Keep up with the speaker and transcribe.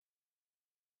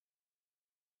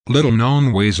Little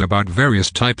known ways about various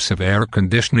types of air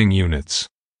conditioning units.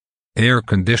 Air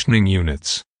conditioning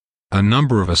units. A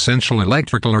number of essential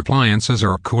electrical appliances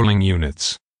are cooling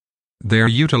units. They are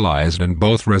utilized in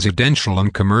both residential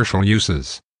and commercial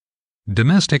uses.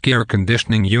 Domestic air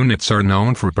conditioning units are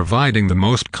known for providing the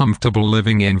most comfortable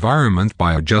living environment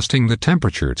by adjusting the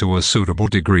temperature to a suitable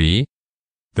degree.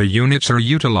 The units are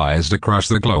utilized across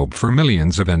the globe for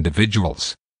millions of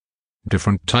individuals.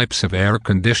 Different types of air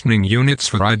conditioning units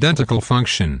for identical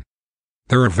function.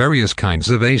 There are various kinds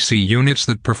of AC units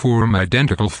that perform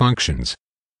identical functions.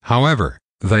 However,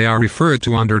 they are referred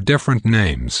to under different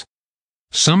names.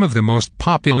 Some of the most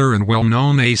popular and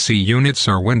well-known AC units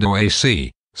are window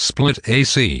AC, split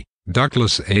AC,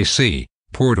 ductless AC,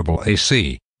 portable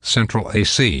AC, central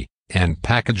AC, and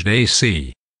packaged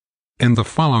AC. In the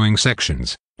following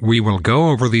sections, we will go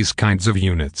over these kinds of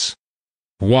units.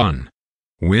 1.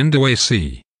 Window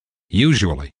AC.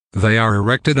 Usually, they are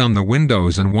erected on the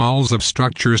windows and walls of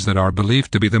structures that are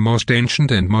believed to be the most ancient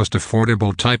and most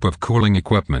affordable type of cooling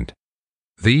equipment.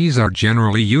 These are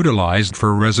generally utilized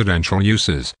for residential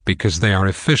uses because they are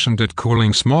efficient at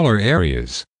cooling smaller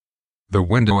areas. The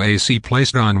window AC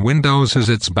placed on windows has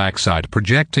its backside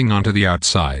projecting onto the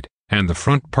outside, and the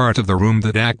front part of the room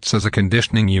that acts as a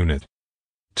conditioning unit.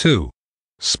 2.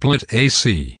 Split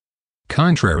AC.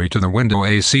 Contrary to the window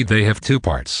AC, they have two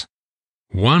parts.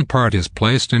 One part is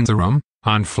placed in the room,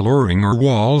 on flooring or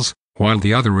walls, while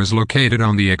the other is located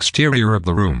on the exterior of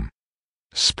the room.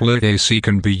 Split AC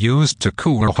can be used to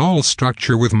cool a whole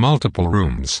structure with multiple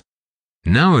rooms.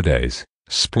 Nowadays,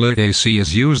 split AC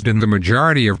is used in the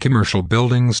majority of commercial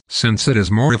buildings since it is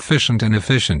more efficient and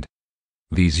efficient.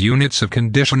 These units of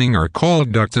conditioning are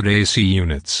called ducted AC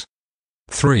units.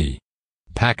 3.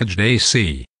 Packaged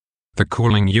AC. The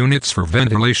cooling units for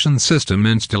ventilation system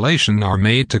installation are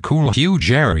made to cool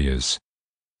huge areas.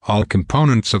 All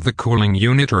components of the cooling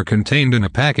unit are contained in a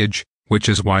package, which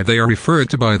is why they are referred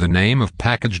to by the name of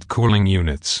packaged cooling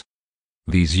units.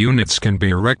 These units can be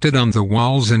erected on the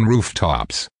walls and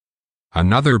rooftops.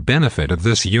 Another benefit of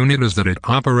this unit is that it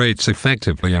operates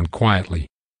effectively and quietly.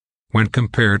 When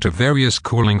compared to various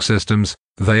cooling systems,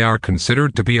 they are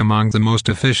considered to be among the most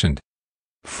efficient.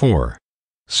 4.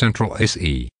 Central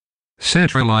AC.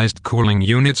 Centralized cooling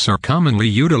units are commonly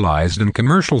utilized in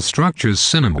commercial structures,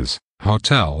 cinemas,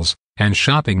 hotels, and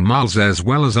shopping malls, as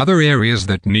well as other areas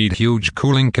that need huge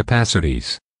cooling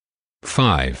capacities.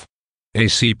 5.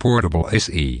 AC portable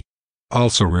AC.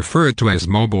 Also referred to as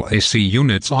mobile AC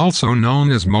units, also known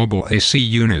as mobile AC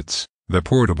units. The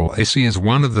portable AC is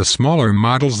one of the smaller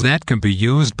models that can be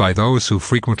used by those who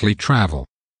frequently travel.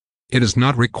 It is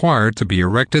not required to be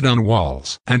erected on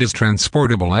walls and is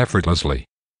transportable effortlessly.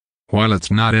 While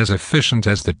it's not as efficient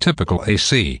as the typical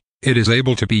AC, it is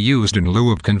able to be used in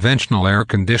lieu of conventional air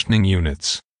conditioning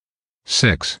units.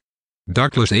 6.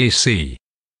 Ductless AC.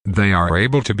 They are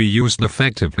able to be used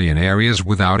effectively in areas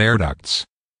without air ducts.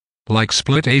 Like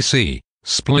split AC,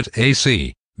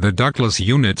 the ductless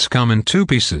units come in two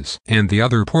pieces and the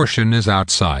other portion is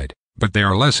outside, but they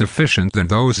are less efficient than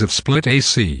those of split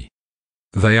AC.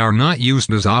 They are not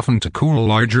used as often to cool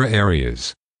larger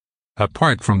areas.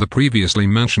 Apart from the previously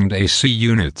mentioned AC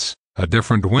units, a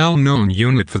different well-known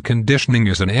unit for conditioning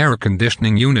is an air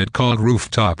conditioning unit called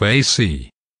rooftop AC.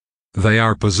 They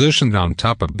are positioned on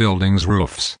top of buildings'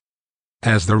 roofs.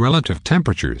 As the relative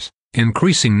temperatures,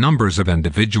 increasing numbers of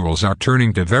individuals are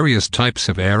turning to various types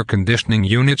of air conditioning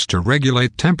units to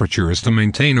regulate temperatures to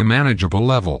maintain a manageable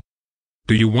level.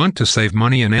 Do you want to save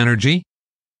money and energy?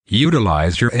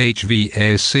 Utilize your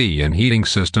HVAC and heating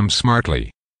system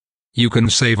smartly. You can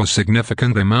save a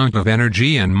significant amount of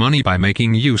energy and money by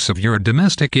making use of your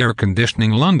domestic air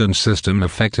conditioning London system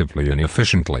effectively and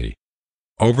efficiently.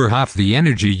 Over half the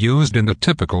energy used in a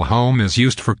typical home is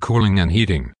used for cooling and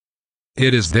heating.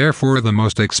 It is therefore the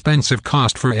most expensive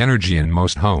cost for energy in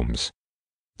most homes.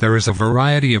 There is a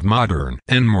variety of modern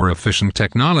and more efficient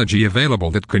technology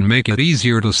available that can make it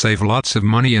easier to save lots of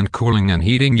money in cooling and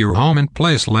heating your home and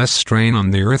place less strain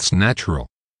on the Earth's natural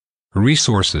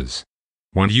resources.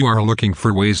 When you are looking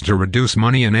for ways to reduce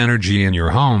money and energy in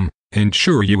your home,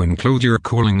 ensure you include your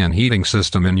cooling and heating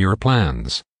system in your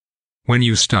plans. When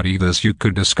you study this, you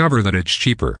could discover that it's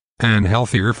cheaper and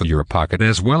healthier for your pocket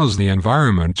as well as the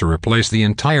environment to replace the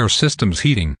entire system's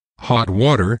heating, hot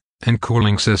water, and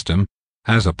cooling system,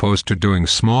 as opposed to doing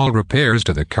small repairs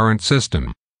to the current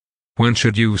system. When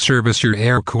should you service your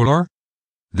air cooler?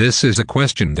 This is a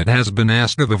question that has been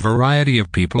asked of a variety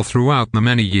of people throughout the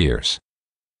many years.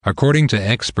 According to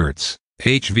experts,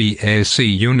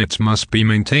 HVAC units must be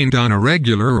maintained on a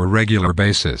regular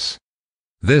basis.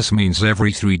 This means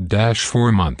every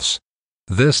 3-4 months.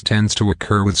 This tends to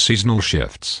occur with seasonal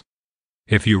shifts.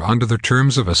 If you're under the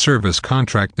terms of a service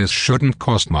contract, this shouldn't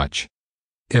cost much.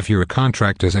 If your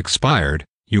contract is expired,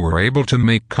 you are able to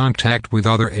make contact with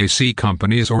other AC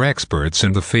companies or experts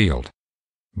in the field.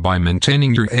 By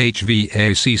maintaining your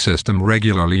HVAC system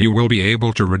regularly, you will be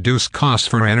able to reduce costs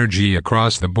for energy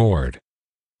across the board.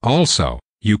 Also,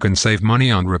 you can save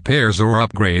money on repairs or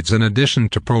upgrades in addition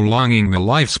to prolonging the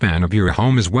lifespan of your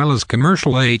home as well as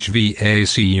commercial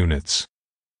HVAC units.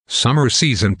 Summer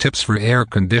season tips for air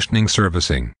conditioning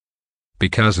servicing.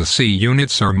 Because AC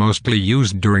units are mostly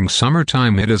used during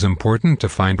summertime, it is important to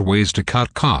find ways to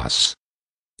cut costs.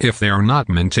 If they are not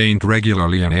maintained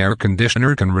regularly, an air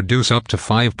conditioner can reduce up to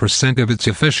 5% of its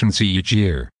efficiency each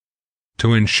year.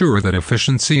 To ensure that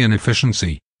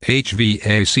efficiency,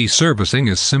 HVAC servicing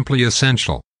is simply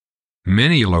essential.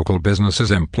 Many local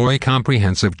businesses employ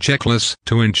comprehensive checklists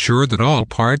to ensure that all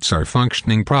parts are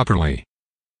functioning properly.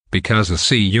 Because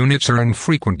AC units are in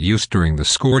frequent use during the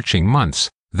scorching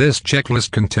months, this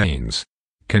checklist contains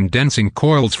condensing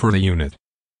coils for the unit,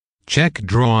 check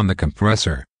draw on the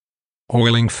compressor,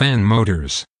 oiling fan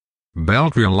motors,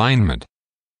 belt realignment,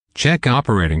 check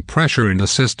operating pressure in the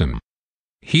system,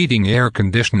 heating air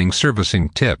conditioning servicing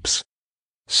tips.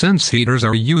 Since heaters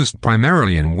are used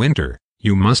primarily in winter,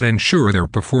 you must ensure their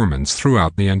performance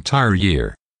throughout the entire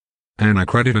year. An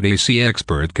accredited AC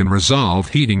expert can resolve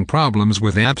heating problems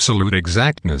with absolute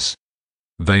exactness.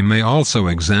 They may also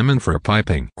examine for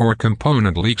piping or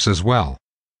component leaks as well.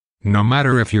 No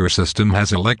matter if your system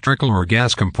has electrical or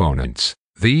gas components,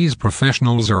 these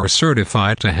professionals are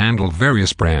certified to handle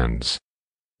various brands.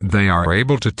 They are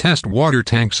able to test water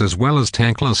tanks as well as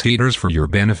tankless heaters for your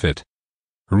benefit.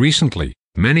 Recently,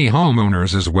 many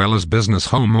homeowners as well as business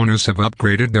homeowners have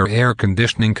upgraded their air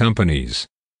conditioning companies.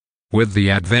 With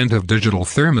the advent of digital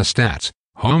thermostats,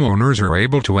 homeowners are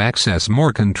able to access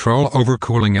more control over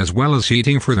cooling as well as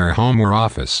heating for their home or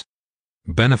office.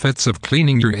 Benefits of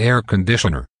cleaning your air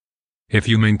conditioner. If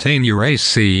you maintain your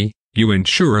AC, you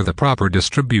ensure the proper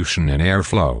distribution and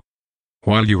airflow.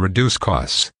 While you reduce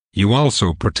costs, you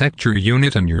also protect your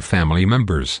unit and your family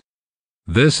members.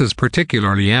 This is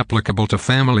particularly applicable to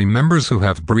family members who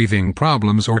have breathing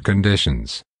problems or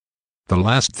conditions. The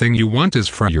last thing you want is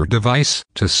for your device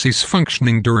to cease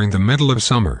functioning during the middle of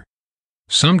summer.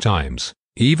 Sometimes,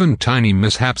 even tiny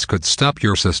mishaps could stop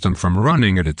your system from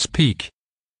running at its peak.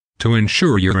 To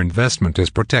ensure your investment is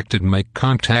protected, make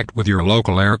contact with your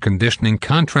local air conditioning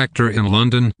contractor in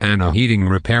London and a heating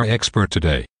repair expert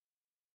today.